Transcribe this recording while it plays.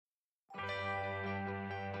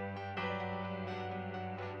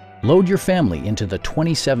Load your family into the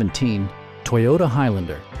 2017 Toyota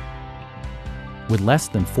Highlander. With less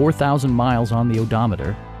than 4,000 miles on the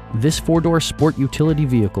odometer, this four-door sport utility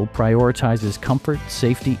vehicle prioritizes comfort,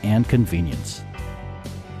 safety, and convenience.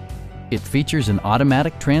 It features an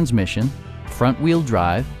automatic transmission, front-wheel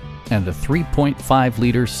drive, and a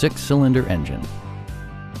 3.5-liter six-cylinder engine.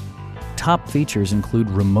 Top features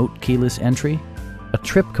include remote keyless entry, a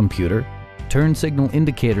trip computer, turn signal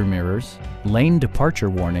indicator mirrors, lane departure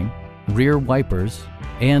warning, rear wipers,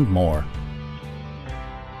 and more.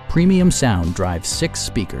 Premium sound drives 6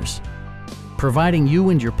 speakers, providing you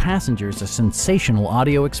and your passengers a sensational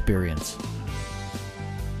audio experience.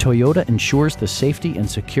 Toyota ensures the safety and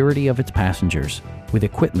security of its passengers with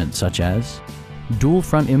equipment such as dual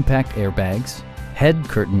front impact airbags, head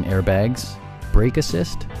curtain airbags, brake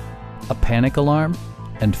assist, a panic alarm,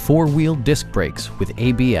 and 4-wheel disc brakes with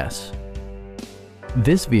ABS.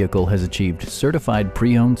 This vehicle has achieved certified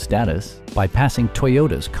pre-owned status by passing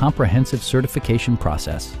Toyota's comprehensive certification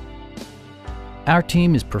process. Our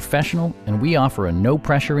team is professional and we offer a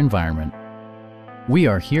no-pressure environment. We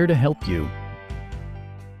are here to help you.